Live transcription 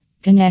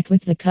Connect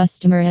with the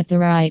customer at the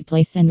right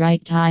place and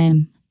right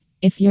time.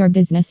 If your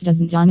business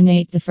doesn't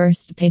dominate the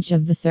first page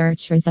of the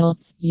search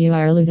results, you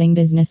are losing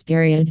business,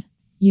 period.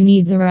 You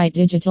need the right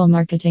digital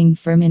marketing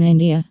firm in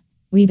India.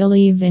 We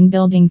believe in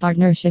building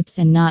partnerships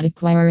and not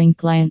acquiring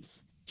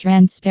clients.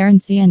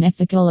 Transparency and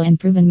ethical and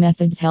proven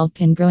methods help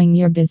in growing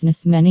your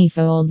business many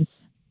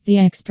folds. The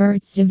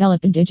experts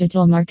develop a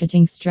digital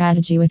marketing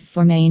strategy with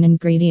four main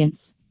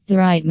ingredients: the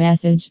right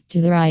message,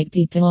 to the right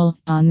people,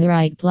 on the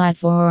right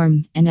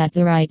platform, and at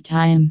the right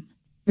time.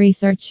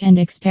 Research and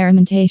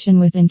experimentation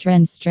within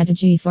trend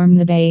strategy form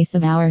the base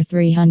of our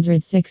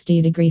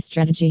 360-degree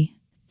strategy.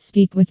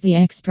 Speak with the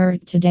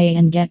expert today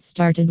and get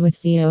started with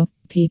SEO,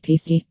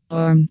 PPC,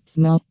 ORM,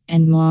 SMO,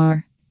 and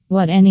more.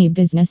 What any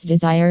business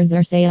desires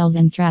are sales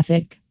and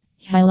traffic.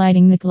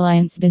 Highlighting the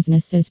client's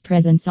business's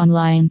presence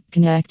online,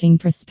 connecting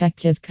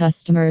prospective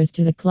customers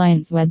to the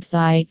client's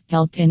website,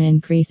 help in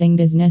increasing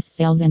business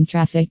sales and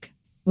traffic.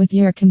 With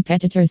your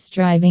competitors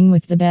striving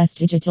with the best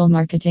digital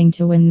marketing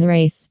to win the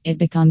race, it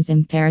becomes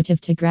imperative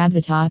to grab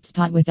the top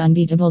spot with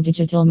unbeatable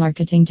digital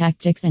marketing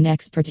tactics and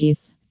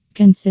expertise.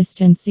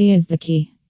 Consistency is the key.